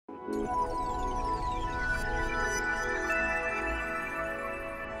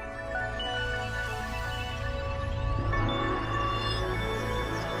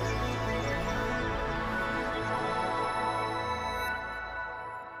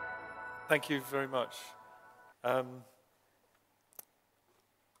Thank you very much. I'll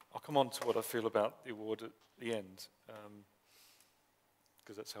come on to what I feel about the award at the end,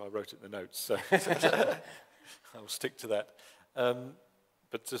 because that's how I wrote it in the notes, so I'll stick to that.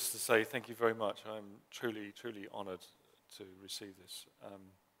 But just to say thank you very much. I'm truly, truly honoured to receive this.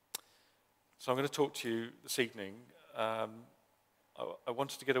 So I'm going to talk to you this evening. I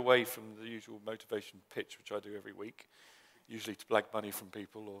wanted to get away from the usual motivation pitch, which I do every week, usually to blag money from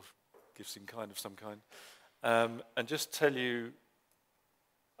people or gifts in kind of some kind, and just tell you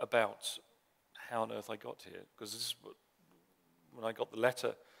about how on earth I got here, because this is when I got the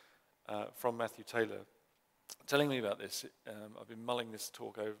letter from Matthew Taylor telling me about this. I've been mulling this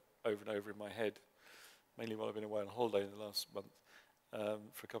talk over and over in my head, mainly while I've been away on holiday in the last month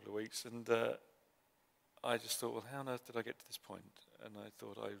for a couple of weeks, and I just thought, well, how on earth did I get to this point? And I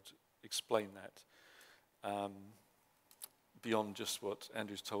thought I would explain that beyond just what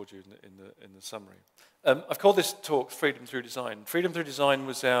Andrew's told you in the summary. I've called this talk Freedom Through Design. Freedom Through Design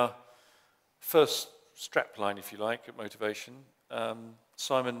was our first strapline, if you like, at Motivation.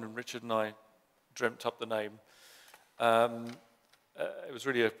 Simon and Richard and I dreamt up the name. It was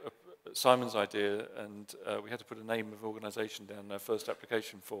really Simon's idea, and we had to put a name of organisation down in our first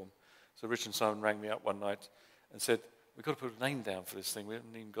application form. So Richard and Simon rang me up one night and said, we've got to put a name down for this thing. We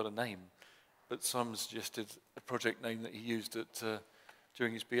haven't even got a name. But Simon suggested a project name that he used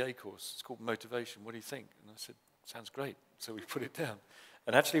during his BA course. It's called Motivation. What do you think? And I said, sounds great. So we put it down.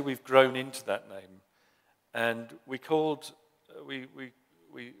 And actually, we've grown into that name. And we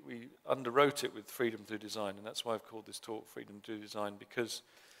underwrote it with Freedom Through Design. And that's why I've called this talk Freedom Through Design, because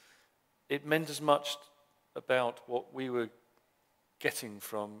it meant as much about what we were getting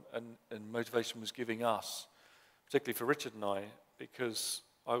from and Motivation was giving us, particularly for Richard and I, because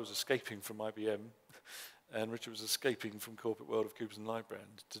I was escaping from IBM and Richard was escaping from corporate world of Coopers and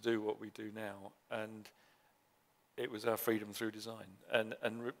Lybrand to do what we do now, and it was our freedom through design.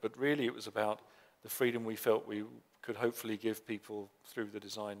 But really it was about the freedom we felt we could hopefully give people through the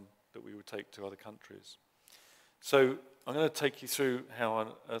design that we would take to other countries. So I'm going to take you through how on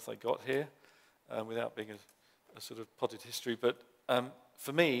earth I got here, without being a sort of potted history, but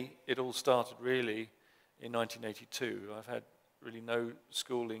for me, it all started really in 1982. I've had really no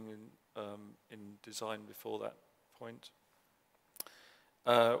schooling in design before that point.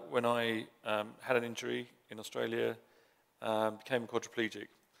 When I had an injury in Australia, became quadriplegic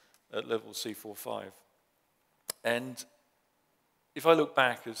at level C4-5. And if I look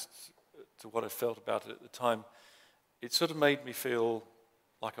back as to what I felt about it at the time, it sort of made me feel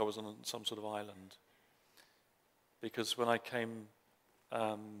like I was on some sort of island. Because when I came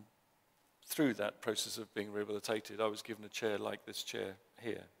through that process of being rehabilitated, I was given a chair like this chair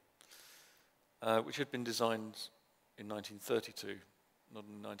here, which had been designed in 1932, not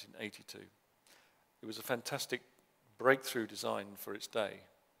in 1982. It was a fantastic breakthrough design for its day.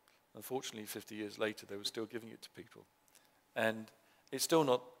 Unfortunately, 50 years later, they were still giving it to people. And it's still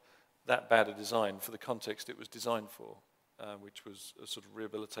not that bad a design for the context it was designed for, which was a sort of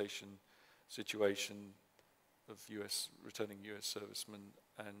rehabilitation situation of returning US servicemen,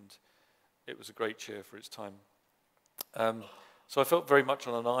 and it was a great chair for its time. So I felt very much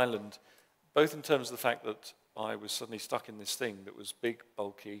on an island, both in terms of the fact that I was suddenly stuck in this thing that was big,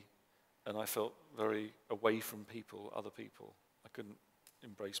 bulky, and I felt very away from people, other people. I couldn't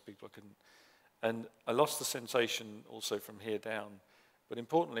embrace people, and I lost the sensation also from here down, but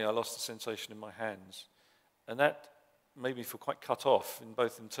importantly, I lost the sensation in my hands, and that made me feel quite cut off,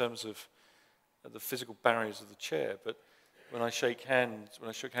 in terms of the physical barriers of the chair. But when I shook hands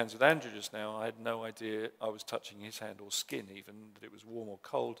with Andrew just now, I had no idea I was touching his hand or skin even, that it was warm or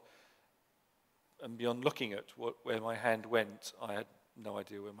cold. And beyond looking at where my hand went, I had no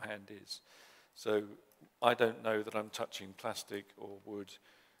idea where my hand is. So I don't know that I'm touching plastic or wood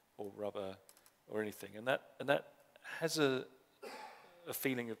or rubber or anything. And that has a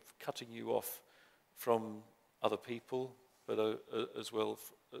feeling of cutting you off from other people, but as well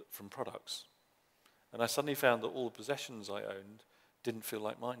from products. And I suddenly found that all the possessions I owned didn't feel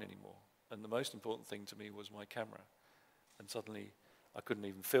like mine anymore. And the most important thing to me was my camera. And suddenly I couldn't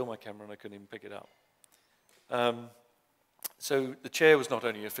even feel my camera and I couldn't even pick it up. So the chair was not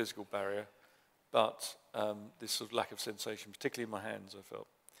only a physical barrier, but this sort of lack of sensation, particularly in my hands, I felt.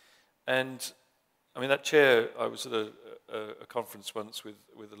 And I mean, that chair, I was at a conference once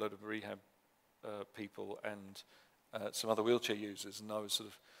with a load of rehab people and some other wheelchair users, and I was sort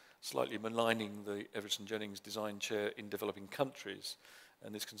of slightly maligning the Everson Jennings design chair in developing countries.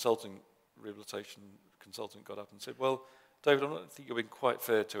 And this rehabilitation consultant got up and said, well, David, I don't think you're being quite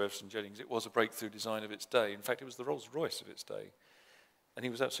fair to Everson Jennings. It was a breakthrough design of its day. In fact, it was the Rolls-Royce of its day. And he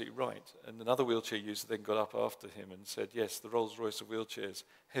was absolutely right. And another wheelchair user then got up after him and said, yes, the Rolls-Royce of wheelchairs,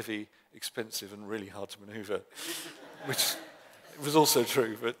 heavy, expensive, and really hard to maneuver, which was also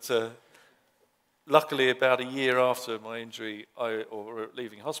true. But luckily, about a year after my injury, or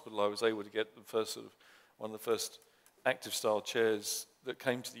leaving hospital, I was able to get the first one of the first active-style chairs that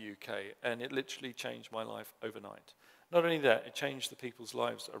came to the UK, and it literally changed my life overnight. Not only that, it changed the people's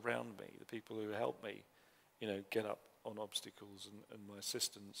lives around me, the people who helped me, get up on obstacles, and my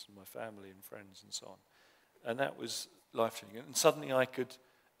assistants, and my family and friends, and so on. And that was life-changing. And suddenly I could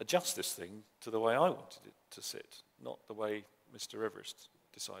adjust this thing to the way I wanted it to sit, not the way Mr. Everest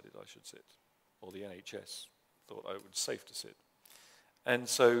decided I should sit, or the NHS thought I was safe to sit. And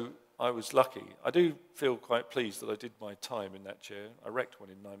so I was lucky. I do feel quite pleased that I did my time in that chair. I wrecked one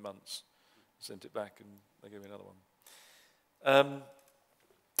in 9 months, sent it back, and they gave me another one.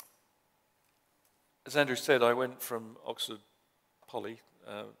 As Andrew said, I went from Oxford Poly,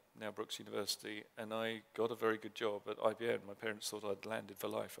 now Brookes University, and I got a very good job at IBM. My parents thought I'd landed for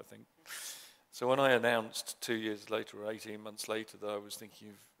life, I think. So when I announced 2 years later or 18 months later that I was thinking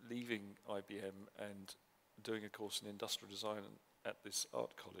of leaving IBM and doing a course in industrial design at this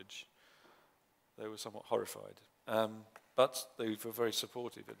art college, they were somewhat horrified. But they were very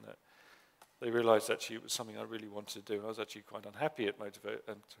supportive in that. They realized actually it was something I really wanted to do. I was actually quite unhappy at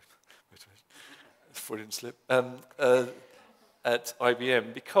Freudian slip, at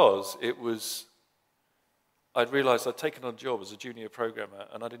IBM because I'd realized I'd taken on a job as a junior programmer,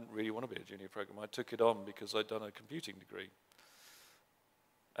 and I didn't really want to be a junior programmer. I took it on because I'd done a computing degree.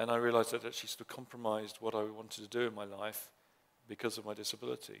 And I realized that actually sort of compromised what I wanted to do in my life because of my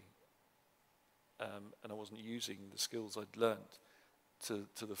disability. And I wasn't using the skills I'd learned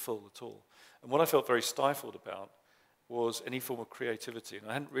to the full at all. And what I felt very stifled about was any form of creativity. And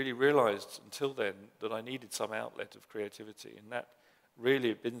I hadn't really realized until then that I needed some outlet of creativity, and that really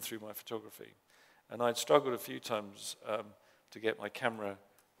had been through my photography. And I'd struggled a few times to get my camera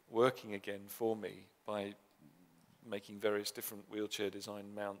working again for me by making various different wheelchair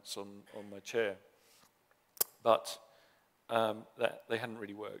design mounts on my chair. But they hadn't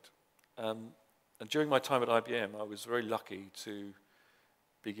really worked. And during my time at IBM, I was very lucky to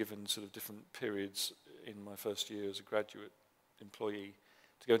be given sort of different periods in my first year as a graduate employee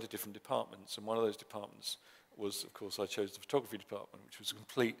to go into different departments. And one of those departments was, of course, I chose the photography department, which was a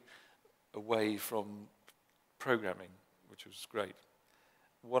complete away from programming, which was great.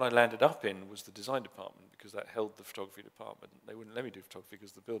 What I landed up in was the design department, because that held the photography department. They wouldn't let me do photography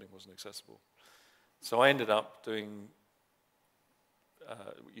because the building wasn't accessible. So I ended up doing,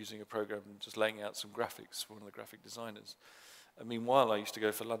 using a program, just laying out some graphics for one of the graphic designers. And meanwhile, I used to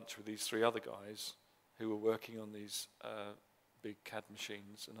go for lunch with these 3 other guys who were working on these big CAD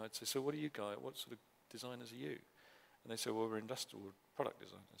machines. And I'd say, so what are you guys, what sort of designers are you? And they said, well, we're industrial product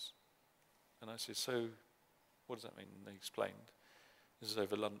designers. And I said, so what does that mean? And they explained. This is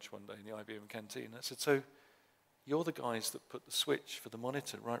over lunch one day in the IBM canteen. I said, so you're the guys that put the switch for the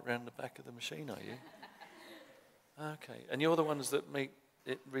monitor right round the back of the machine, are you? Okay. And you're the ones that make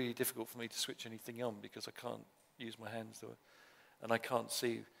it really difficult for me to switch anything on because I can't use my hands to it. And I can't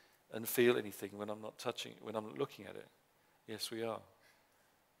see and feel anything when I'm not touching, when I'm not looking at it. Yes, we are.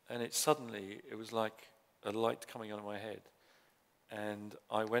 And it was like a light coming on in my head. And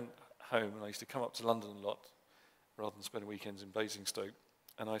I went home, and I used to come up to London a lot rather than spend weekends in Basingstoke.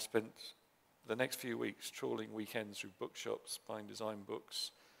 And I spent the next few weeks trawling weekends through bookshops, buying design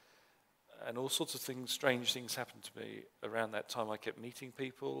books, and all sorts of things, strange things happened to me. Around that time, I kept meeting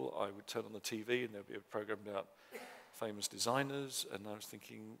people. I would turn on the TV, and there'd be a program about famous designers, and I was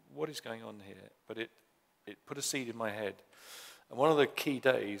thinking, what is going on here? But it put a seed in my head. And one of the key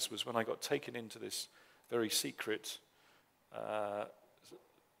days was when I got taken into this very secret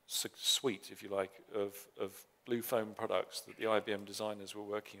suite, if you like, of blue foam products that the IBM designers were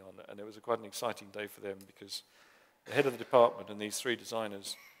working on. And it was quite an exciting day for them because the head of the department and these 3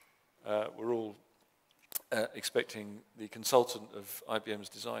 designers were all expecting the consultant of IBM's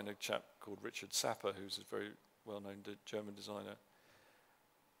design, a chap called Richard Sapper, who's a very well-known German designer,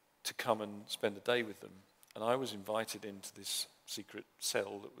 to come and spend a day with them. And I was invited into this secret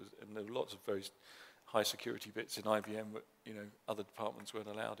cell and there were lots of very high security bits in IBM that other departments weren't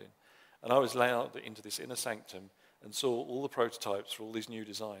allowed in. And I was allowed into this inner sanctum and saw all the prototypes for all these new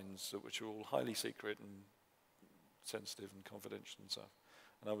designs, which were all highly secret and sensitive and confidential and stuff.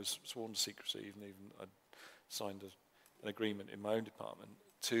 And I was sworn to secrecy, even I'd signed an agreement in my own department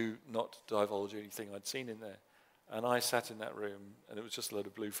to not divulge anything I'd seen in there. And I sat in that room, and it was just a load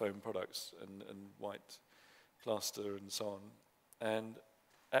of blue foam products and white plaster and so on. And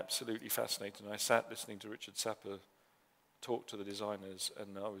absolutely fascinating. I sat listening to Richard Sapper talked to the designers,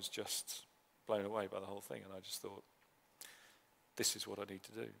 and I was just blown away by the whole thing, and I just thought, this is what I need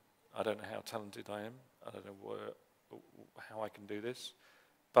to do. I don't know how talented I am. I don't know how I can do this.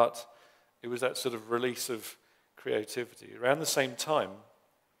 But it was that sort of release of creativity. Around the same time,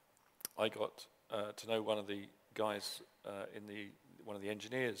 I got to know one of the guys one of the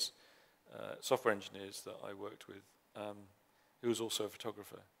engineers, software engineers that I worked with, who was also a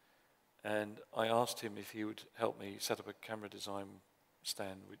photographer. And I asked him if he would help me set up a camera design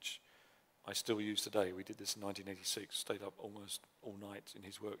stand, which I still use today. We did this in 1986, stayed up almost all night in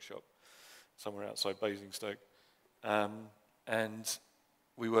his workshop, somewhere outside Basingstoke. And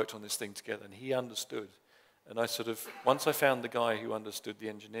we worked on this thing together, and he understood. And I sort of, once I found the guy who understood the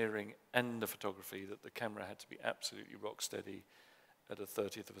engineering and the photography, that the camera had to be absolutely rock steady at a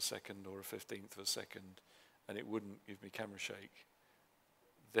 30th of a second or a 15th of a second, and it wouldn't give me camera shake,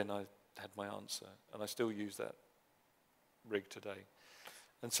 then I had my answer. And I still use that rig today.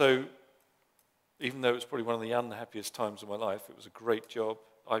 And so, even though it was probably one of the unhappiest times of my life, it was a great job.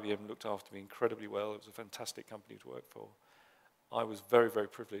 IBM looked after me incredibly well. It was a fantastic company to work for. I was very, very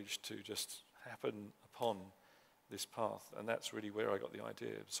privileged to just happen upon this path, and that's really where I got the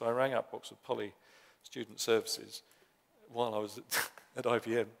idea. So I rang up Oxford Poly Student Services while I was at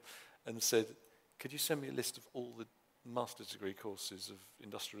IBM and said, could you send me a list of all the master's degree courses of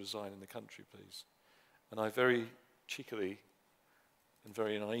industrial design in the country, please? And I very cheekily and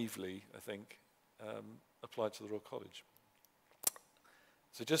very naively, I think, applied to the Royal College.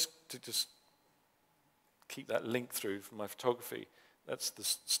 So just to keep that link through from my photography, that's the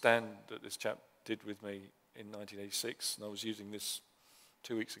stand that this chap did with me in 1986, and I was using this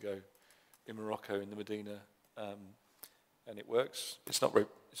 2 weeks ago in Morocco in the Medina, and it works. It's not very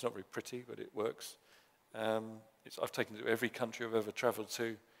pretty, but it works. I've taken it to every country I've ever travelled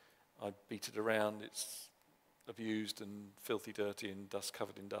to. I beat it around. It's abused and filthy dirty and dust,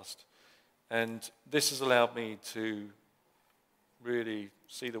 covered in dust. And this has allowed me to really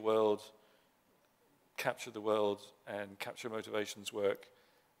see the world, capture the world, and capture motivations work,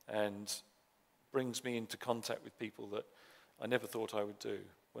 and brings me into contact with people that I never thought I would do.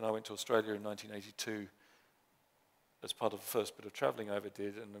 When I went to Australia in 1982, as part of the first bit of travelling I ever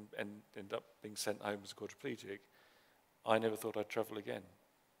did, and ended up being sent home as a quadriplegic, I never thought I'd travel again.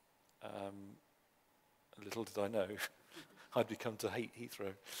 Little did I know, I'd become to hate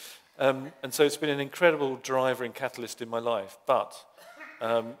Heathrow. And so it's been an incredible driver and catalyst in my life, but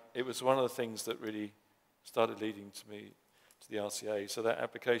it was one of the things that really started leading to me to the RCA. So that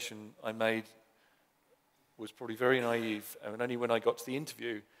application I made was probably very naive, and only when I got to the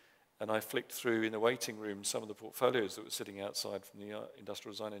interview and I flicked through in the waiting room some of the portfolios that were sitting outside from the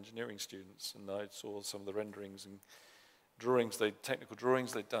industrial design engineering students, and I saw some of the renderings and technical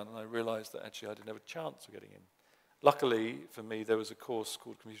drawings they'd done, and I realized that actually I didn't have a chance of getting in. Luckily for me, there was a course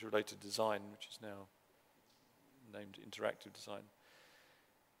called Computer-Related Design, which is now named Interactive Design.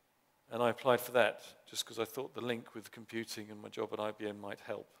 And I applied for that just because I thought the link with computing and my job at IBM might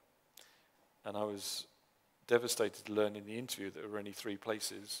help. And I was devastated to learn in the interview that there were only 3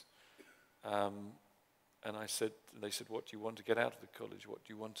 places. And they said, what do you want to get out of the college? What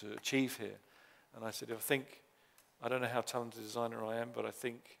do you want to achieve here? And I said, I don't know how talented a designer I am, but I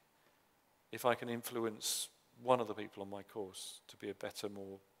think if I can influence one of the people on my course to be a better,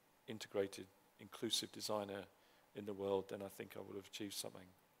 more integrated, inclusive designer in the world, then I think I would have achieved something.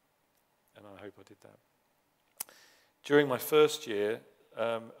 And I hope I did that. During my first year,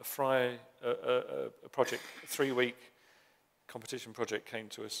 a project, a 3-week competition project came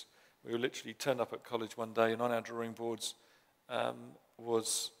to us. We were literally turned up at college one day, and on our drawing boards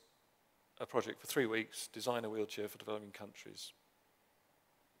was a project for 3 weeks, design a wheelchair for developing countries.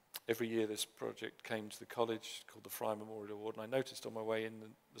 Every year this project came to the college, called the Fry Memorial Award, and I noticed on my way in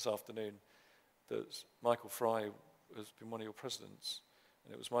this afternoon that Michael Fry has been one of your presidents,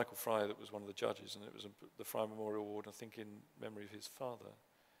 and it was Michael Fry that was one of the judges, and it was the Fry Memorial Award, I think in memory of his father,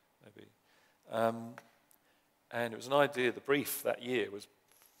 maybe. And it was an idea, the brief that year was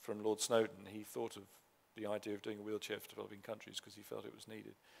from Lord Snowdon. He thought of the idea of doing a wheelchair for developing countries because he felt it was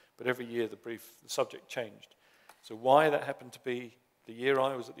needed. But every year the subject changed. So why that happened to be the year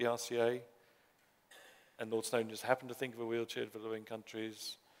I was at the RCA, and Lord Snowdon just happened to think of a wheelchair for developing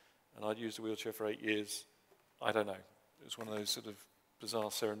countries, and I'd used a wheelchair for 8 years, I don't know. It was one of those sort of bizarre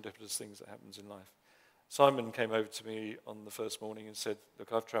serendipitous things that happens in life. Simon came over to me on the first morning and said,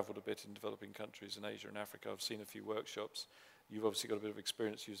 look, I've travelled a bit in developing countries in Asia and Africa. I've seen a few workshops. You've obviously got a bit of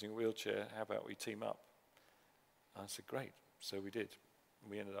experience using a wheelchair. How about we team up? I said, great. So we did.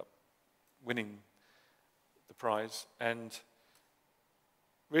 And we ended up winning the prize. And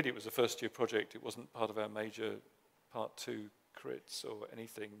really, it was a first-year project. It wasn't part of our major part 2 crits or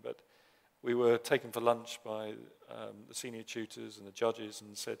anything, but we were taken for lunch by the senior tutors and the judges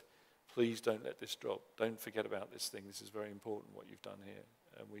and said, please don't let this drop. Don't forget about this thing. This is very important what you've done here.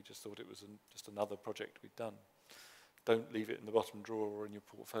 And we just thought it was just another project we'd done. Don't leave it in the bottom drawer or in your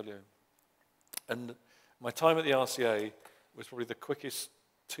portfolio. And my time at the RCA was probably the quickest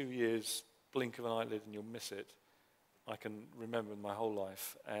 2 years, blink of an eyelid and you'll miss it, I can remember in my whole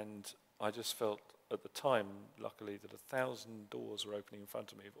life. And I just felt at the time, luckily, that 1,000 doors were opening in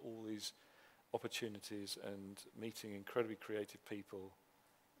front of me of all these opportunities and meeting incredibly creative people,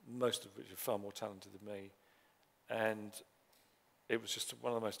 most of which are far more talented than me. And it was just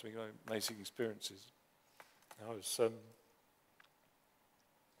one of the most amazing experiences. I was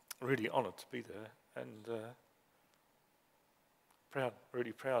really honoured to be there and proud,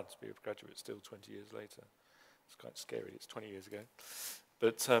 really proud to be a graduate still 20 years later. It's quite scary, it's 20 years ago.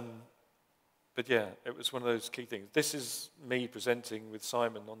 But yeah, it was one of those key things. This is me presenting with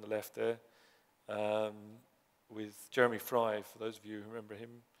Simon on the left there, with Jeremy Fry, for those of you who remember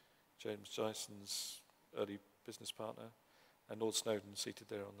him, James Dyson's early business partner, and Lord Snowdon seated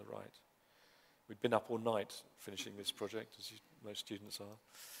there on the right. We'd been up all night finishing this project, as most students are.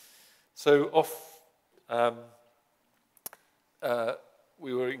 So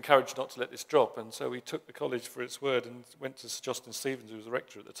we were encouraged not to let this drop, and so we took the college for its word and went to Sir Jocelyn Stevens, who was the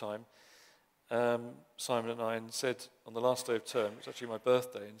rector at the time, Simon and I, and said on the last day of term, it was actually my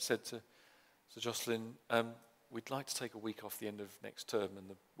birthday, and said to Sir Jocelyn, we'd like to take a week off the end of next term and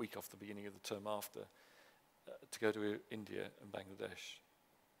the week off the beginning of the term after to go to India and Bangladesh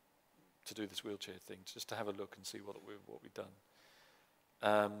to do this wheelchair thing, just to have a look and see what we'd done.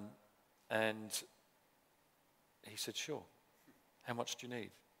 And he said, sure. How much do you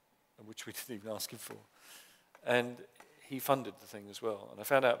need? And which we didn't even ask him for. And he funded the thing as well. And I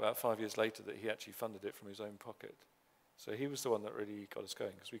found out about 5 years later that he actually funded it from his own pocket. So he was the one that really got us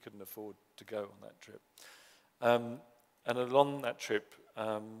going, because we couldn't afford to go on that trip. And along that trip,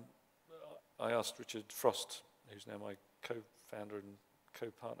 I asked Richard Frost, who's now my co-founder and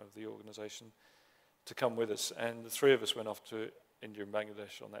co-partner of the organisation, to come with us. And the three of us went off to India and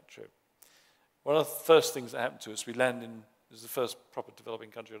Bangladesh on that trip. One of the first things that happened to us, we landed in, it was the first proper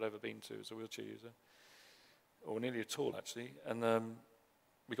developing country I'd ever been to as a wheelchair user, or nearly at all actually. And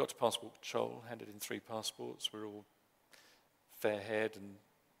we got to passport control, handed in 3 passports. We're all fair-haired and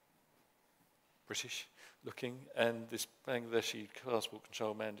British looking, and this Bangladeshi passport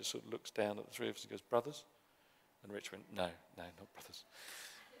control man just sort of looks down at the three of us and goes, brothers? And Rich went, no, not brothers.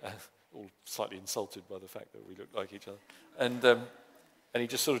 All slightly insulted by the fact that we looked like each other. And he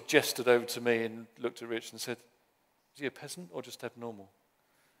just sort of gestured over to me and looked at Rich and said, is he a peasant or just abnormal?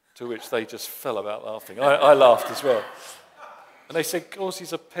 To which they just fell about laughing. I laughed as well. And they said, of course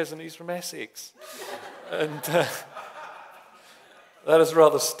he's a peasant, he's from Essex. And that has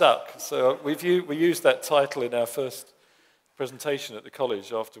rather stuck. So we used that title in our first presentation at the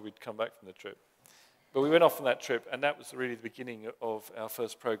college after we'd come back from the trip. But we went off on that trip, and that was really the beginning of our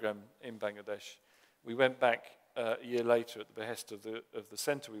first program in Bangladesh. We went back a year later at the behest of the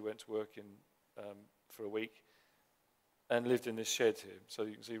centre we went to work in for a week, and lived in this shed here. So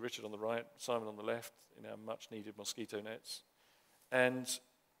you can see Richard on the right, Simon on the left, in our much-needed mosquito nets. And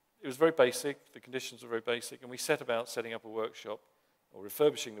it was very basic, the conditions were very basic, and we set about setting up a workshop, or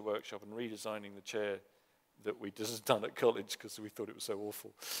refurbishing the workshop and redesigning the chair that we'd just done at college because we thought it was so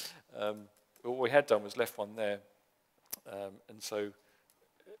awful. What we had done was left one there, and so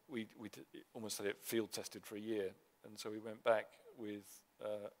we almost had it field tested for a year. And so we went back with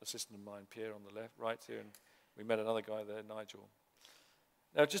an assistant of mine, Pierre, on the left, right here, and we met another guy there, Nigel.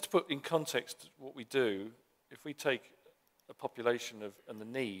 Now, just to put in context what we do, if we take a population and the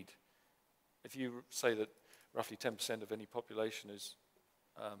need, if you say that roughly 10% of any population is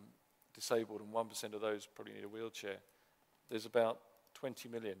disabled and 1% of those probably need a wheelchair, there's about 20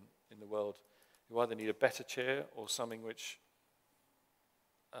 million in the world who either need a better chair or something which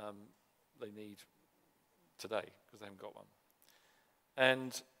they need today because they haven't got one.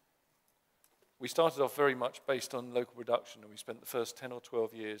 And we started off very much based on local production, and we spent the first 10 or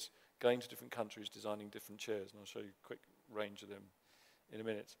 12 years going to different countries designing different chairs, and I'll show you a quick range of them in a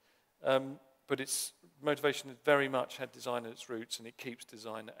minute. But its motivation very much had design at its roots, and it keeps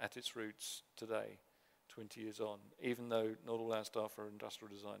design at its roots today, 20 years on, even though not all our staff are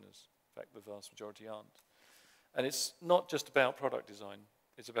industrial designers. In fact, the vast majority aren't. And it's not just about product design.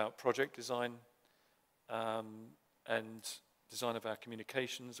 It's about project design and design of our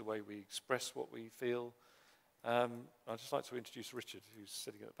communications, the way we express what we feel. I'd just like to introduce Richard, who's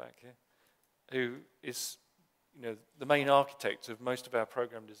sitting at the back here, who is, the main architect of most of our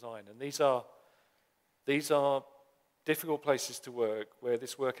program design. And these are difficult places to work where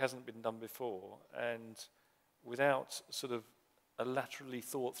this work hasn't been done before, and without sort of a laterally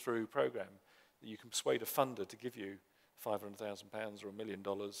thought through program that you can persuade a funder to give you £500,000 or $1 million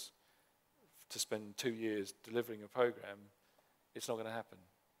to spend 2 years delivering a program, it's not going to happen.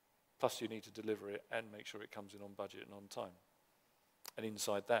 Plus you need to deliver it and make sure it comes in on budget and on time. And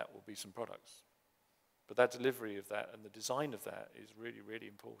inside that will be some products. But that delivery of that and the design of that is really, really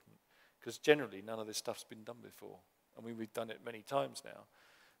important, because generally none of this stuff's been done before. I mean, we've done it many times now,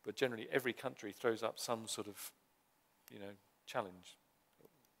 but generally every country throws up some sort of, challenge.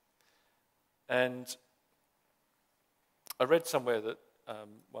 And I read somewhere that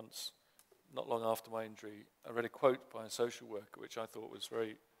once, not long after my injury, I read a quote by a social worker which I thought was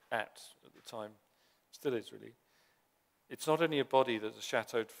very apt at the time, still is really. It's not only a body that is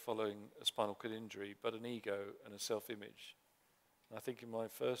shattered following a spinal cord injury, but an ego and a self-image. And I think in my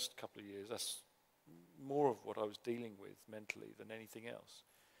first couple of years, that's more of what I was dealing with mentally than anything else.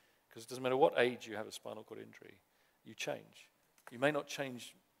 Because it doesn't matter what age you have a spinal cord injury, you change. You may not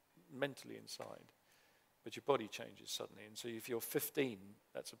change mentally inside, but your body changes suddenly. And so if you're 15,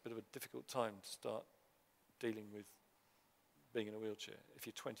 that's a bit of a difficult time to start dealing with being in a wheelchair. If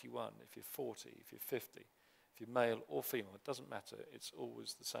you're 21, if you're 40, if you're 50, if you're male or female, it doesn't matter. It's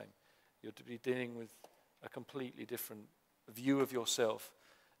always the same. You're to be dealing with a completely different view of yourself,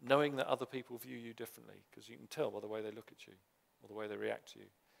 knowing that other people view you differently, because you can tell by the way they look at you or the way they react to you.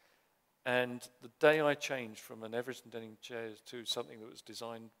 And the day I changed from an Everest and Denning chair to something that was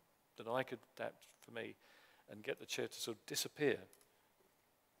designed that I could adapt for me and get the chair to sort of disappear,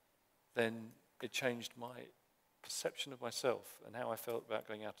 then it changed my perception of myself and how I felt about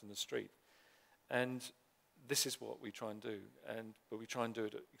going out in the street. And this is what we try and do, but we try and do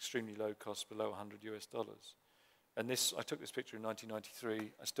it at extremely low cost, below $100 US. And this, I took this picture in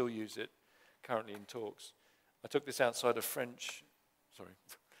 1993. I still use it currently in talks. I took this outside of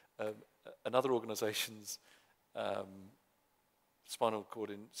another organisation's spinal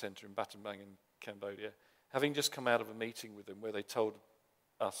cord centre in Battambang in Cambodia, having just come out of a meeting with them where they told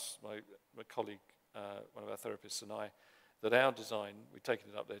us, my colleague, one of our therapists and I, that our design, we'd taken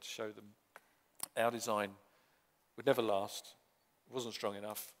it up there to show them, our design would never last, wasn't strong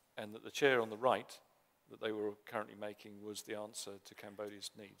enough, and that the chair on the right that they were currently making was the answer to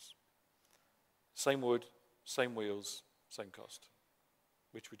Cambodia's needs. Same wood, same wheels, same cost.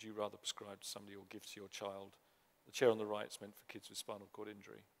 Which would you rather prescribe to somebody or give to your child? The chair on the right is meant for kids with spinal cord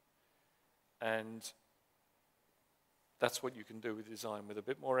injury. And that's what you can do with design, with a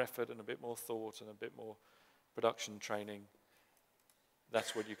bit more effort and a bit more thought and a bit more production training.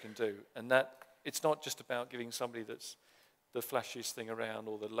 That's what you can do. And that, it's not just about giving somebody that's the flashiest thing around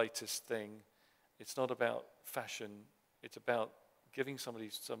or the latest thing. It's not about fashion. It's about giving somebody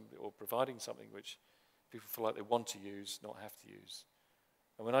or providing something which people feel like they want to use, not have to use.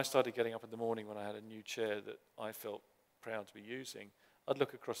 And when I started getting up in the morning when I had a new chair that I felt proud to be using, I'd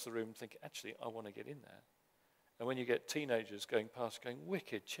look across the room and think, actually, I want to get in there. And when you get teenagers going past going,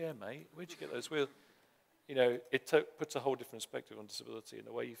 wicked chair, mate, where'd you get those wheels? It puts a whole different perspective on disability and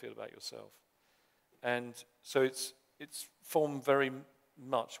the way you feel about yourself. And so it's formed very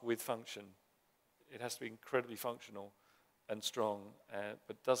much with function. It has to be incredibly functional and strong,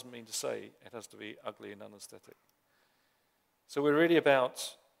 but doesn't mean to say it has to be ugly and unaesthetic. So we're really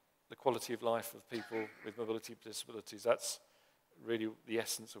about the quality of life of people with mobility disabilities. That's really the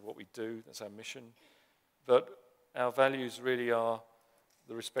essence of what we do. That's our mission. But our values really are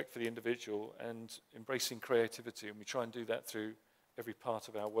the respect for the individual and embracing creativity, and we try and do that through every part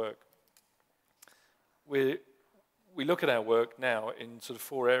of our work. We look at our work now in sort of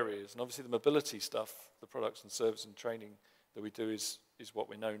 4 areas, and obviously the mobility stuff, the products and service and training that we do is what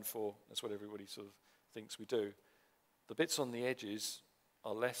we're known for. That's what everybody sort of thinks we do. The bits on the edges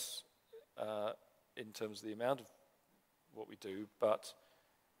are less in terms of the amount of what we do, but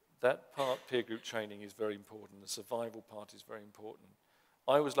that part, peer group training, is very important. The survival part is very important.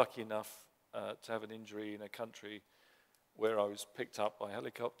 I was lucky enough to have an injury in a country where I was picked up by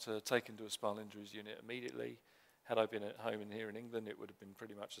helicopter, taken to a spinal injuries unit immediately. Had I been at home here in England, it would have been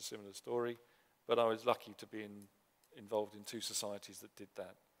pretty much a similar story. But I was lucky to be involved in 2 societies that did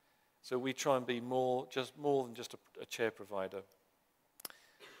that. So we try and be more than just a chair provider.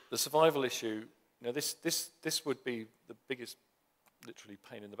 The survival issue, this would be the biggest, literally,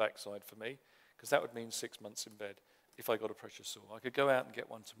 pain in the backside for me, because that would mean 6 months in bed if I got a pressure sore. I could go out and get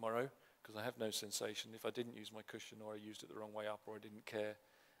one tomorrow, because I have no sensation. If I didn't use my cushion, or I used it the wrong way up, or I didn't care,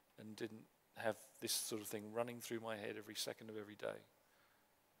 and didn't have this sort of thing running through my head every second of every day.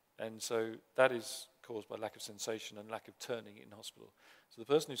 And so that is caused by lack of sensation and lack of turning in hospital. So the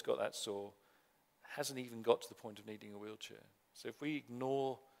person who's got that sore hasn't even got to the point of needing a wheelchair. So if we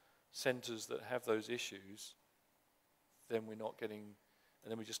ignore centres that have those issues, then we're not getting,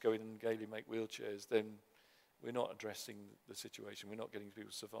 and then we just go in and gaily make wheelchairs, then we're not addressing the situation. We're not getting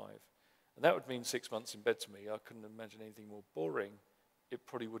people to survive. And that would mean 6 months in bed to me. I couldn't imagine anything more boring. It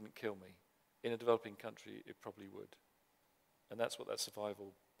probably wouldn't kill me. In a developing country, it probably would. And that's what that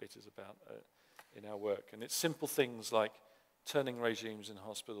survival bit is about in our work. And it's simple things like turning regimes in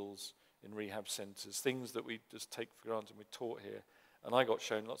hospitals, in rehab centres, things that we just take for granted and we're taught here. And I got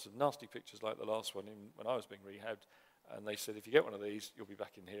shown lots of nasty pictures like the last one when I was being rehabbed. And they said, if you get one of these, you'll be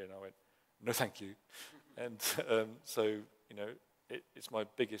back in here. And I went, no, thank you. And so, you know, it's my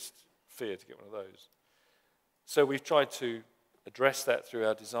biggest fear to get one of those. So we've tried to address that through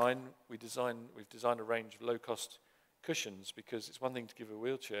our design. We've designed a range of low-cost cushions, because it's one thing to give a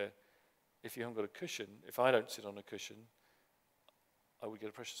wheelchair. If you haven't got a cushion, if I don't sit on a cushion, I would get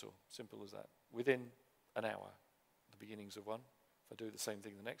a pressure sore. Simple as that. Within an hour, the beginnings of one. If I do the same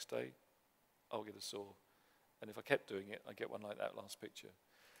thing the next day, I'll get a sore. And if I kept doing it, I'd get one like that last picture.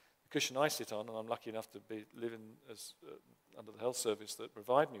 The cushion I sit on, and I'm lucky enough to be living as under the health service that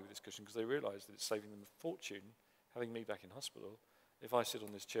provide me with this cushion, because they realise that it's saving them a fortune having me back in hospital. If I sit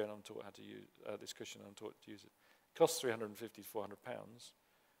on this chair and I'm taught how to use this cushion, I'm taught to use it. It costs £350 to £400.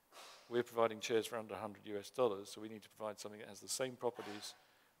 We're providing chairs for under $100 US, so we need to provide something that has the same properties,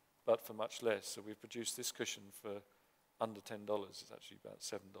 but for much less. So we've produced this cushion for under $10. It's actually about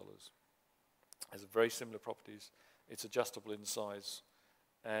 $7. It has very similar properties. It's adjustable in size.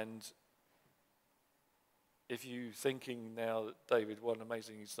 And if you're thinking now that David, what an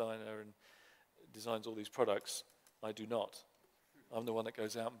amazing designer and designs all these products, I do not. I'm the one that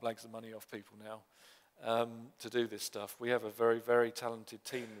goes out and blags the money off people now to do this stuff. We have a very, very talented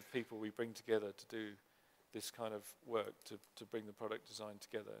team of people we bring together to do this kind of work, to bring the product design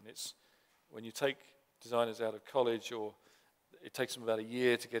together. And it's, when you take designers out of college, or it takes them about a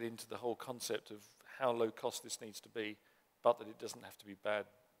year to get into the whole concept of how low cost this needs to be, but that it doesn't have to be bad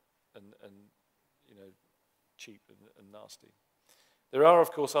and you know, cheap and nasty. There are,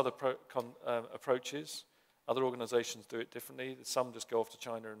 of course, other approaches. Other organizations do it differently. Some just go off to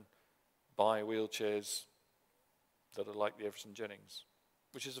China and buy wheelchairs that are like the Everson Jennings,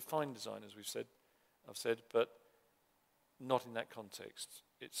 which is a fine design, as I've said, but not in that context.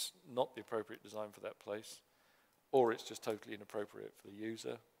 It's not the appropriate design for that place, or it's just totally inappropriate for the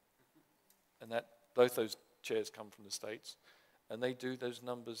user. And that both those chairs come from the States, and they do those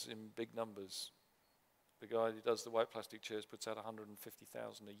numbers in big numbers. The guy who does the white plastic chairs puts out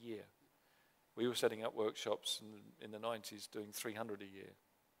 150,000 a year. We were setting up workshops in the 90s doing 300 a year.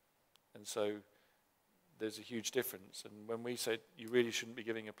 And so there's a huge difference. And when we said you really shouldn't be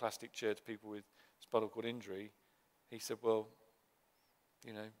giving a plastic chair to people with spinal cord injury, he said, well,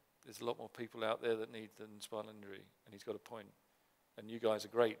 you know, there's a lot more people out there that need than spinal injury. And he's got a point. And you guys are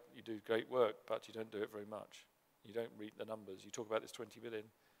great. You do great work, but you don't do it very much. You don't read the numbers. You talk about this 20 million,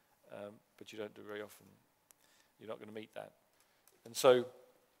 but you don't do it very often. You're not going to meet that. And so,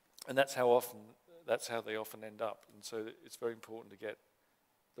 and that's how they often end up. And so it's very important to get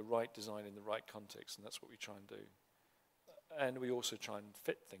the right design in the right context, and that's what we try and do. And we also try and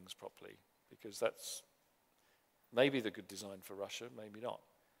fit things properly, because that's maybe the good design for Russia, maybe not.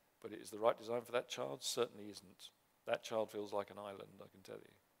 But it is the right design for that child? Certainly isn't. That child feels like an island, I can tell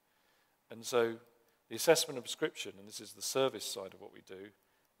you. And so the assessment of prescription, and this is the service side of what we do,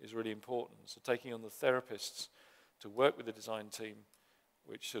 is really important. So taking on the therapists to work with the design team,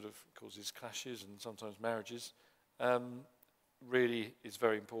 which sort of causes clashes and sometimes marriages, really is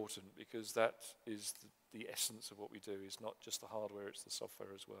very important, because that is the essence of what we do. It's not just the hardware, it's the software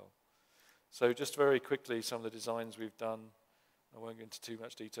as well. So just very quickly, some of the designs we've done. I won't go into too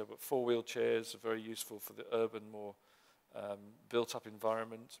much detail, but 4 wheelchairs are very useful for the urban, more built-up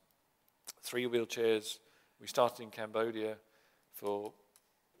environment. 3 wheelchairs, we started in Cambodia for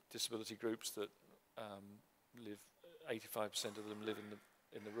disability groups that live, 85% of them live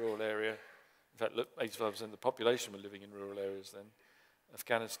in the rural area. In fact, 85% of the population were living in rural areas then.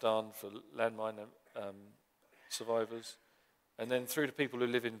 Afghanistan for landmine survivors. And then through to people who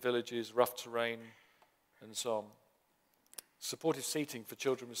live in villages, rough terrain, and so on. Supportive seating for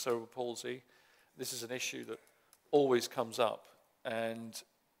children with cerebral palsy. This is an issue that always comes up, and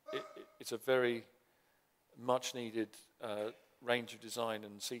it's a very much needed range of design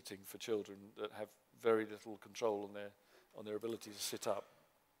and seating for children that have very little control on their ability to sit up.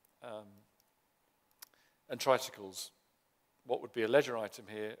 And tricycles. What would be a leisure item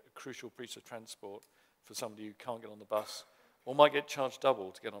here, a crucial piece of transport for somebody who can't get on the bus, or might get charged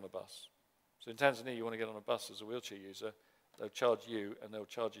double to get on a bus. So in Tanzania, you want to get on a bus as a wheelchair user, they'll charge you and they'll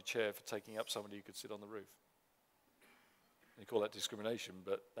charge your chair for taking up somebody who could sit on the roof. They call that discrimination,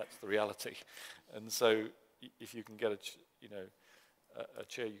 but that's the reality. And so if you can get a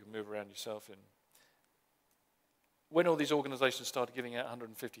chair you can move around yourself in. When all these organizations started giving out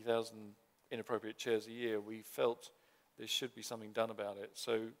 150,000 inappropriate chairs a year, we felt there should be something done about it.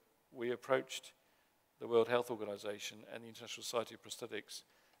 So we approached the World Health Organization and the International Society of Prosthetics,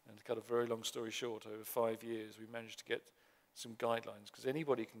 and to cut a very long story short, over 5 years we managed to get some guidelines, because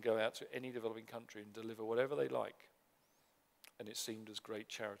anybody can go out to any developing country and deliver whatever they like, and it seemed as great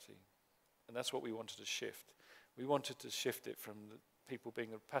charity. And that's what we wanted to shift. We wanted to shift it from the people being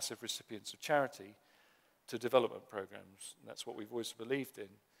passive recipients of charity to development programs, and that's what we've always believed in.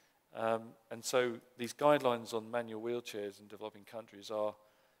 And so these guidelines on manual wheelchairs in developing countries are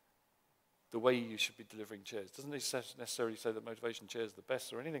the way you should be delivering chairs. It doesn't necessarily say that motivation chairs are the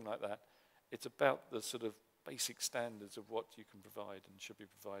best or anything like that. It's about the sort of basic standards of what you can provide and should be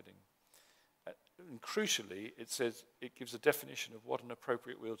providing. And crucially, it says, it gives a definition of what an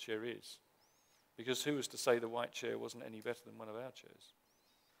appropriate wheelchair is. Because who was to say the white chair wasn't any better than one of our chairs?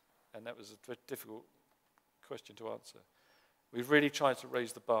 And that was a very difficult question to answer. We've really tried to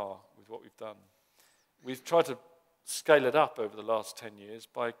raise the bar with what we've done. We've tried to scale it up over the last 10 years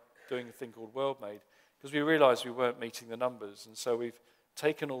by doing a thing called WorldMade, because we realized we weren't meeting the numbers, and so we've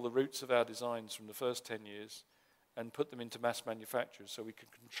taken all the roots of our designs from the first 10 years and put them into mass manufacturers so we can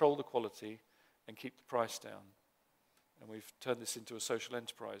control the quality and keep the price down. And we've turned this into a social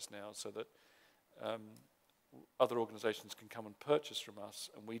enterprise now so that other organizations can come and purchase from us,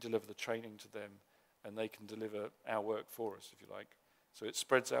 and we deliver the training to them, and they can deliver our work for us, if you like. So it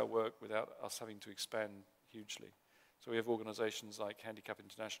spreads our work without us having to expand hugely. So we have organizations like Handicap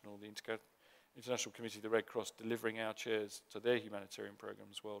International, the International Committee of the Red Cross, delivering our chairs to their humanitarian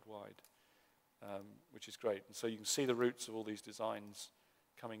programs worldwide, which is great. And so you can see the roots of all these designs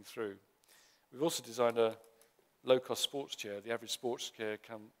coming through. We've also designed a low-cost sports chair. The average sports chair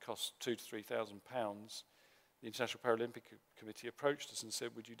costs £2,000 to £3,000. The International Paralympic Committee approached us and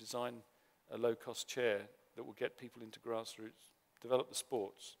said, would you design a low-cost chair that will get people into grassroots, develop the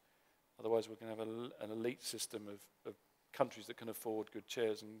sports? Otherwise, we're going to have an elite system of countries that can afford good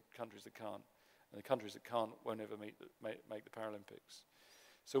chairs and countries that can't. And the countries that can't won't ever make the Paralympics.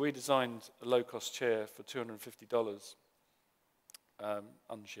 So we designed a low-cost chair for $250,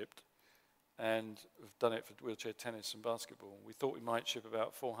 unshipped, and we've done it for wheelchair tennis and basketball. We thought we might ship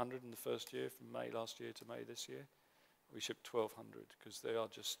about 400 in the first year, from May last year to May this year. We shipped 1,200 because they are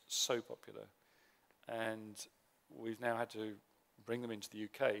just so popular. And we've now had to bring them into the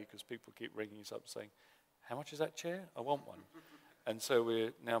UK because people keep ringing us up saying, how much is that chair? I want one. And so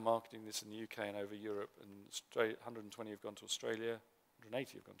we're now marketing this in the UK and over Europe, and 120 have gone to Australia,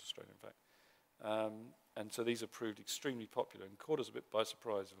 180 have gone to Australia, in fact. And so these have proved extremely popular and caught us a bit by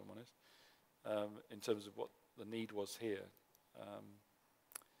surprise, if I'm honest, in terms of what the need was here.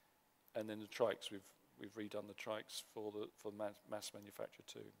 And then the trikes, we've redone the trikes for mass manufacture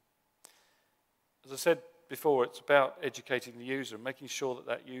too. As I said before, it's about educating the user and making sure that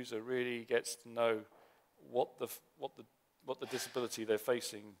that user really gets to know what the disability they're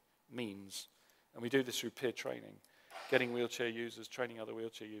facing means. And we do this through peer training, getting wheelchair users, training other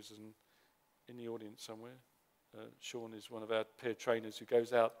wheelchair users. And in the audience somewhere, Sean is one of our peer trainers who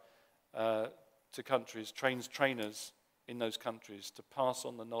goes out to countries, trains trainers in those countries to pass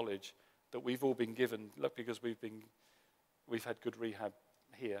on the knowledge that we've all been given, because we've had good rehab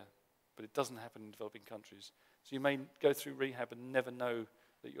here, but it doesn't happen in developing countries. So you may go through rehab and never know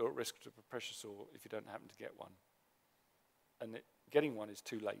that you're at risk to a pressure sore if you don't happen to get one. And getting one is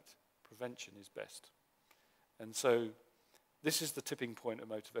too late. Prevention is best. And so this is the tipping point of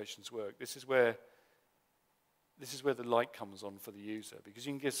motivations work. This is where the light comes on for the user, because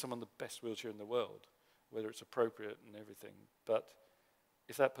you can give someone the best wheelchair in the world, whether it's appropriate and everything, but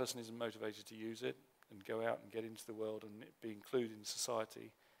if that person isn't motivated to use it and go out and get into the world and be included in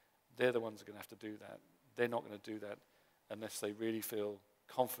society, they're the ones who are going to have to do that. They're not going to do that unless they really feel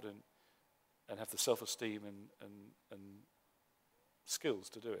confident and have the self-esteem and skills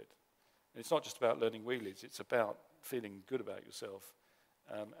to do it. And it's not just about learning wheelies, it's about feeling good about yourself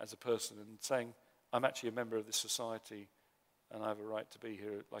as a person and saying, I'm actually a member of this society and I have a right to be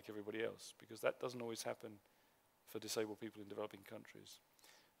here like everybody else, because that doesn't always happen for disabled people in developing countries.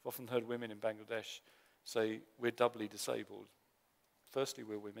 I've often heard women in Bangladesh say, we're doubly disabled. Firstly,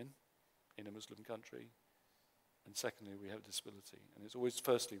 we're women in a Muslim country, and secondly, we have a disability. And it's always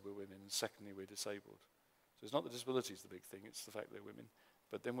firstly, we're women, and secondly, we're disabled. So it's not the disability is the big thing, it's the fact they're women.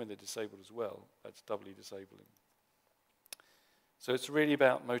 But then when they're disabled as well, that's doubly disabling. So it's really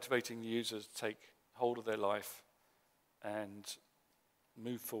about motivating the users to take hold of their life and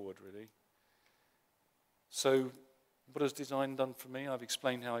move forward, really. So what has design done for me? I've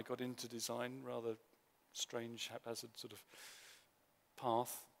explained how I got into design, rather strange, haphazard sort of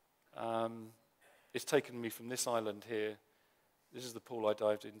path. It's taken me from this island here. This is the pool I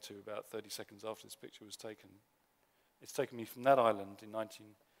dived into about 30 seconds after this picture was taken. It's taken me from that island in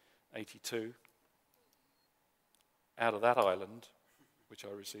 1982, out of that island, which I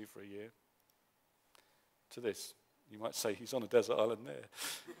received for a year, to this. You might say he's on a desert island there.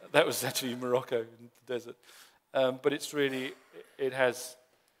 That was actually Morocco in the desert. But it's really, it has,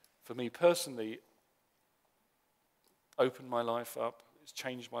 for me personally, opened my life up. It's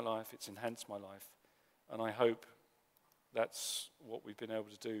changed my life. It's enhanced my life. And I hope that's what we've been able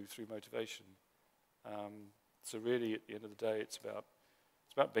to do through motivation. So really, at the end of the day, it's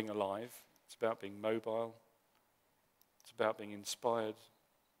about being alive. It's about being mobile. It's about being inspired.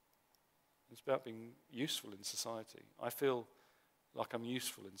 It's about being useful in society. I feel like I'm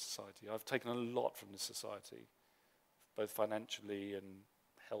useful in society. I've taken a lot from this society, both financially and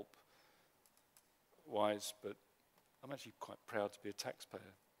help-wise, but I'm actually quite proud to be a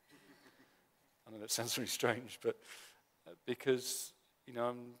taxpayer. I know that sounds really strange, but because, you know,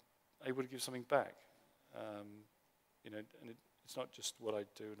 I'm able to give something back. You know, and it's not just what I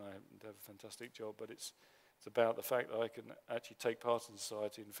do, and I happen to have a fantastic job, but it's about the fact that I can actually take part in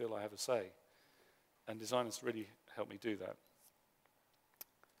society and feel I have a say. And design has really helped me do that.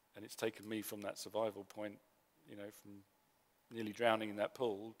 And it's taken me from that survival point, you know, from nearly drowning in that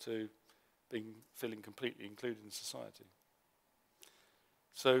pool to feeling completely included in society.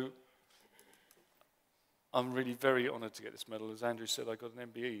 So I'm really very honoured to get this medal. As Andrew said, I got an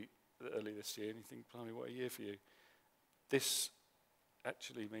MBE early this year, and you think, blimey, what a year for you. This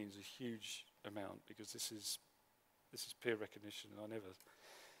actually means a huge amount, because this is peer recognition, and I never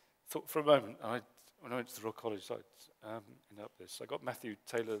thought for a moment, when I went to the Royal College, I'd end up this. I got Matthew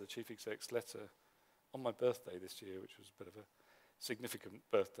Taylor, the Chief Exec's letter on my birthday this year, which was a bit of a significant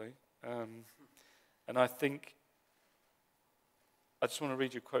birthday. And I think, I just want to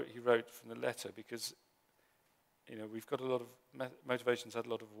read you a quote he wrote from the letter, because, you know, we've got a lot of, motivation's had a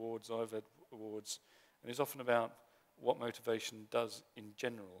lot of awards, I've had awards, and it's often about what motivation does in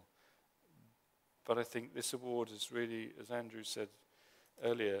general. But I think this award is really, as Andrew said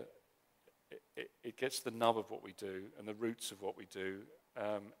earlier, it gets the nub of what we do and the roots of what we do.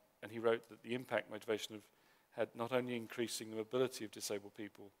 And he wrote that the impact motivation have had not only increasing the mobility of disabled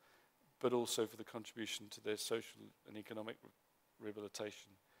people, but also for the contribution to their social and economic rehabilitation.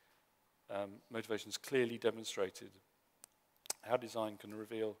 Motivation has clearly demonstrated how design can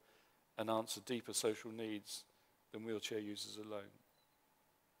reveal and answer deeper social needs than wheelchair users alone.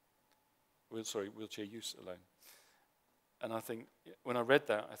 Wheelchair use alone. And I think when I read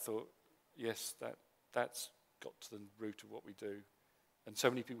that, I thought, yes, that's got to the root of what we do. And so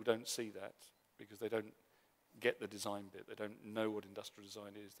many people don't see that because they don't get the design bit. They don't know what industrial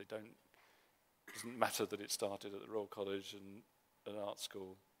design is. It doesn't matter that it started at the Royal College and an art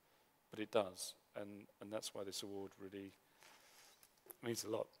school, but it does. And that's why this award really means a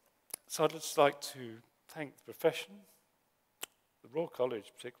lot. So I'd just like to thank the profession, the Royal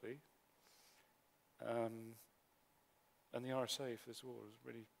College particularly, and the RSA for this award. I was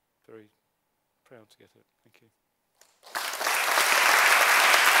really very proud to get it. Thank you.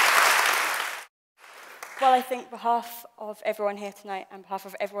 Well, I think on behalf of everyone here tonight and on behalf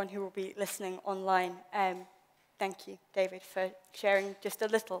of everyone who will be listening online, thank you, David, for sharing just a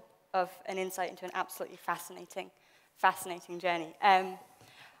little of an insight into an absolutely fascinating journey.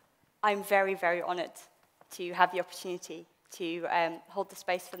 I'm very, very honoured to have the opportunity to hold the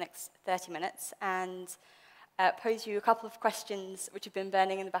space for the next 30 minutes and pose you a couple of questions which have been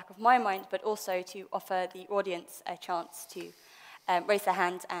burning in the back of my mind, but also to offer the audience a chance to raise their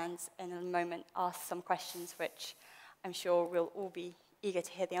hand and in a moment ask some questions which I'm sure we'll all be eager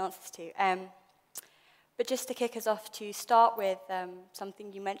to hear the answers to. But just to kick us off, to start with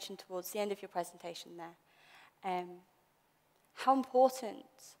something you mentioned towards the end of your presentation there. How important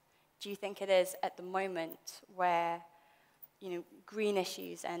do you think it is at the moment where, you know, green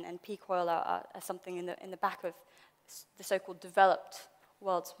issues and peak oil are something in the back of the so-called developed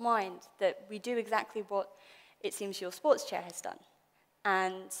world's mind, that we do exactly what it seems your sports chair has done,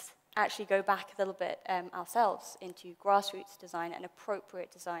 and actually go back a little bit ourselves into grassroots design and appropriate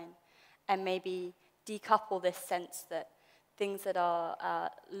design, and maybe decouple this sense that things that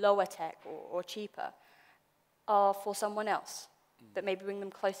are lower tech or cheaper are for someone else, but maybe bring them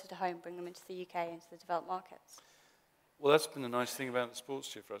closer to home, bring them into the UK, into the developed markets. Well, that's been the nice thing about the sports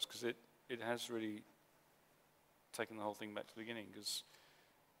chair for us, because it has really taken the whole thing back to the beginning, because,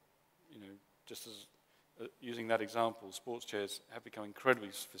 you know, just as using that example, sports chairs have become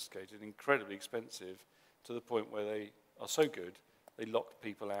incredibly sophisticated, incredibly expensive, to the point where they are so good, they lock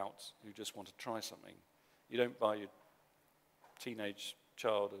people out who just want to try something. You don't buy your teenage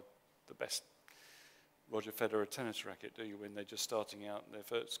child the best Roger Federer tennis racket, do you? When they're just starting out in their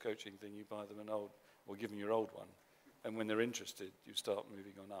first coaching thing, you buy them an old, or give them your old one. And when they're interested, you start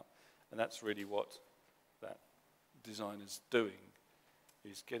moving on up. And that's really what that design is doing,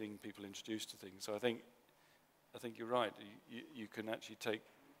 is getting people introduced to things. So I think you're right. You can actually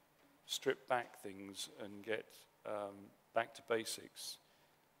strip back things and get back to basics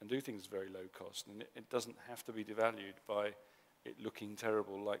and do things very low cost. And it doesn't have to be devalued by it looking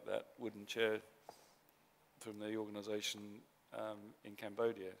terrible like that wooden chair from the organization in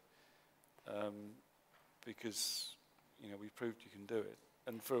Cambodia. Because, we've proved you can do it.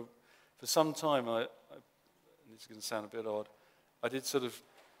 And for some time, and this is going to sound a bit odd, I did sort of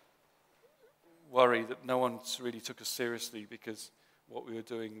worry that no one really took us seriously because what we were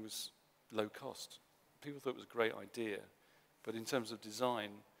doing was low cost. People thought it was a great idea, but in terms of design,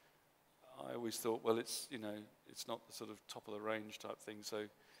 I always thought, well, it's not the sort of top of the range type thing, so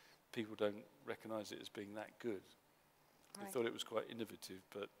people don't recognize it as being that good. Right. They thought it was quite innovative,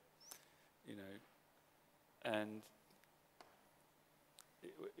 but and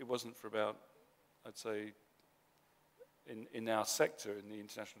it wasn't for about, I'd say, in our sector, in the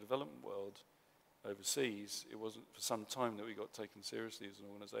international development world, overseas, it wasn't for some time that we got taken seriously as an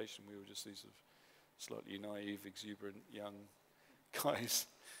organization. We were just these sort of slightly naive, exuberant young guys.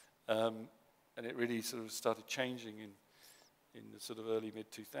 And it really sort of started changing in the sort of early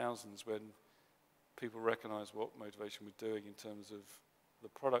mid-2000s when people recognized what motivation was doing in terms of the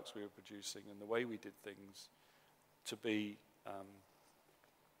products we were producing and the way we did things to be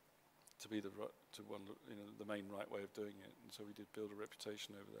the main right way of doing it. And so we did build a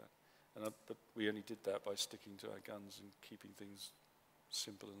reputation over that. But we only did that by sticking to our guns and keeping things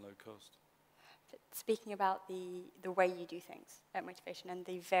simple and low cost. Speaking about the way you do things at Motivation and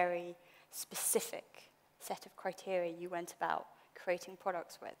the very specific set of criteria you went about creating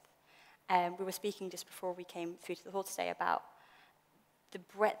products with, we were speaking just before we came through to the hall today about the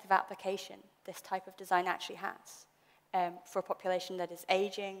breadth of application this type of design actually has for a population that is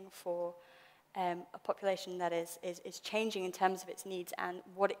aging, for a population that is changing in terms of its needs and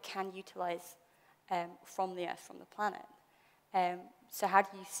what it can utilize from the Earth, from the planet. So how do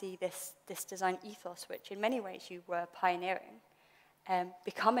you see this design ethos, which in many ways you were pioneering,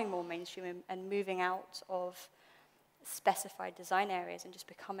 becoming more mainstream and moving out of specified design areas and just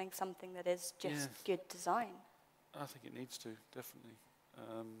becoming something that is just good design? I think it needs to, definitely.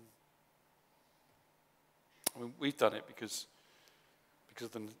 We've done it because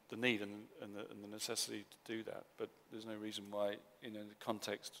of the need and the necessity to do that, but there's no reason why, in a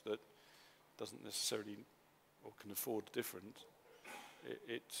context that doesn't necessarily or can afford different,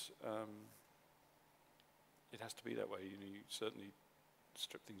 it has to be that way. You certainly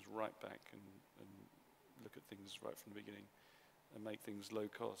strip things right back and look at things right from the beginning and make things low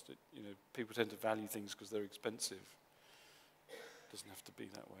cost. People tend to value things because they're expensive. It doesn't have to be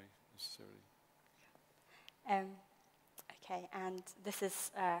that way necessarily. Okay, and this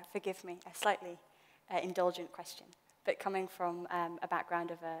is, forgive me, a slightly indulgent question, but coming from a background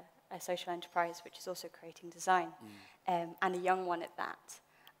of a social enterprise which is also creating design, and a young one at that,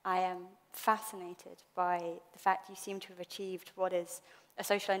 I am fascinated by the fact you seem to have achieved what is a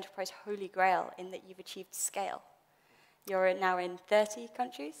social enterprise holy grail in that you've achieved scale. You're now in 30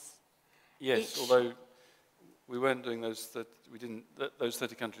 countries? Yes, although we weren't doing those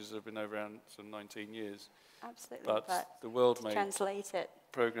 30 countries that have been around for 19 years. Absolutely, but the World Made translate it.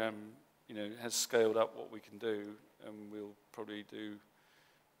 program, has scaled up what we can do, and we'll probably do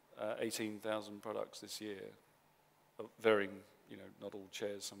 18,000 products this year, varying, not all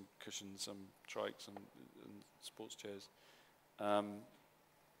chairs, some cushions, some trikes, and sports chairs.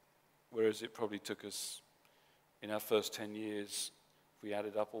 Whereas it probably took us, in our first 10 years, if we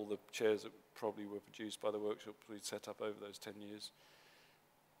added up all the chairs that probably were produced by the workshops we'd set up over those 10 years,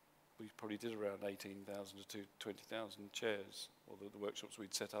 we probably did around 18,000 to 20,000 chairs, or the workshops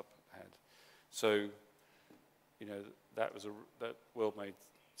we'd set up had. So, that World-Made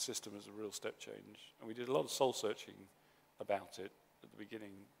system is a real step change. And we did a lot of soul searching about it at the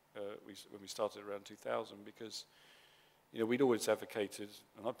beginning, when we started around 2000, because, we'd always advocated,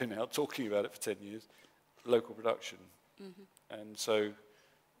 and I've been out talking about it for 10 years, local production. Mm-hmm. And so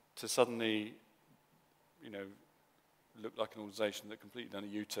to suddenly, look like an organization that completely done a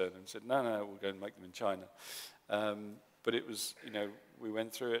U-turn and said, no, we'll go and make them in China. But it was, we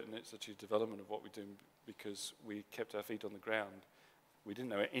went through it, and it's actually a development of what we're doing because we kept our feet on the ground. We didn't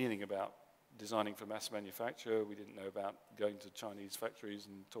know anything about designing for mass manufacture. We didn't know about going to Chinese factories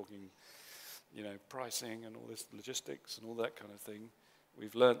and talking, you know, pricing and all this logistics and all that kind of thing.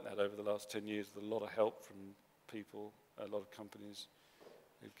 We've learned that over the last 10 years with a lot of help from people, a lot of companies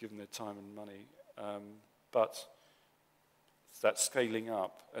who've given their time and money. But that scaling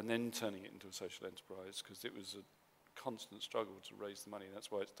up and then turning it into a social enterprise, because it was a constant struggle to raise the money.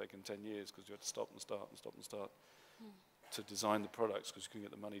 That's why it's taken 10 years, because you had to stop and start and stop and start to design the products, because you couldn't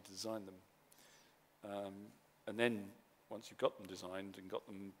get the money to design them. And then once you've got them designed and got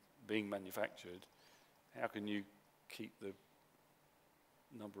them being manufactured, how can you keep the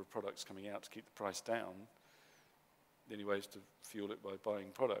number of products coming out to keep the price down? The only way is to fuel it by buying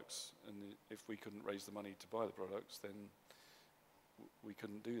products. And if we couldn't raise the money to buy the products, then we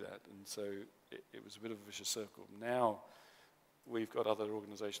couldn't do that. And so it was a bit of a vicious circle. Now we've got other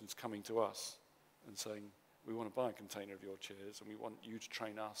organizations coming to us and saying, we want to buy a container of your chairs and we want you to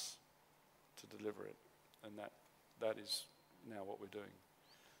train us to deliver it. And that is now what we're doing.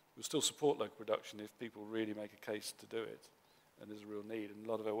 We'll still support local production if people really make a case to do it and there's a real need. And a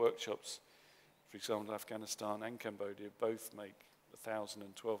lot of our workshops, for example, Afghanistan and Cambodia, both make 1,000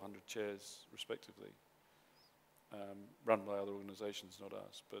 and 1,200 chairs respectively, run by other organizations, not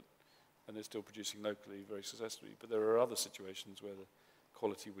us. And they're still producing locally very successfully. But there are other situations where the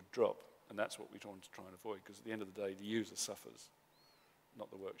quality would drop, and that's what we want to try and avoid, because at the end of the day, the user suffers, not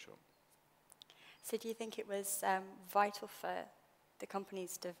the workshop. So do you think it was vital for the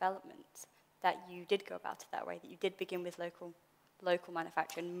company's development that you did go about it that way, that you did begin with local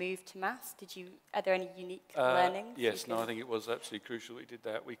manufacture and move to mass? Are there any unique learnings? Yes, no, I think it was absolutely crucial we did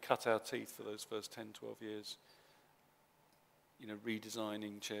that. We cut our teeth for those first 10, 12 years, you know,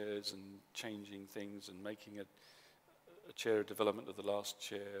 redesigning chairs and changing things and making a chair a development of the last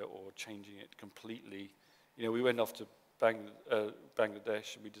chair or changing it completely. You know, we went off to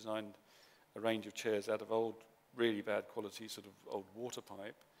Bangladesh and we designed a range of chairs out of old, really bad quality, sort of old water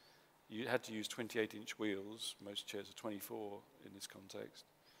pipe. You had to use 28-inch wheels. Most chairs are 24 in this context,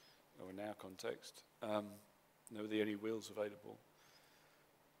 or in our context. They were the only wheels available.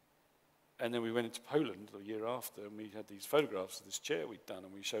 And then we went into Poland the year after, and we had these photographs of this chair we'd done,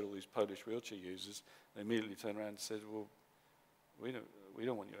 and we showed all these Polish wheelchair users. They immediately turned around and said, well, we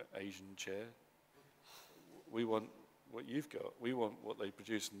don't want your Asian chair. We want what you've got. We want what they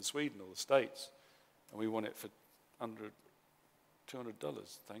produce in Sweden or the States, and we want it for under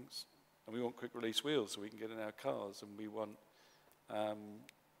 $200, thanks. And we want quick release wheels so we can get in our cars, and we want,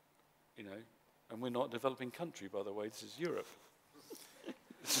 you know, and we're not a developing country, by the way, this is Europe.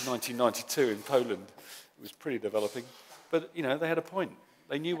 This is 1992 in Poland. It was pretty developing. But, you know, they had a point.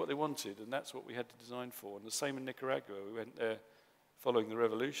 They knew what they wanted, and that's what we had to design for. And the same in Nicaragua. We went there following the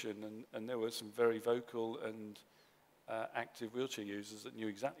revolution, and there were some very vocal and active wheelchair users that knew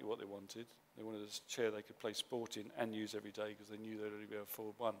exactly what they wanted. They wanted a chair they could play sport in and use every day because they knew they'd only be able to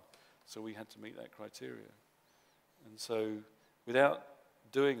afford one. So we had to meet that criteria. And so without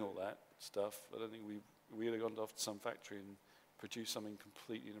doing all that stuff, I don't think we would have gone off to some factory and produced something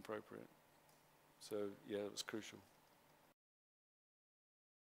completely inappropriate. So, yeah, it was crucial.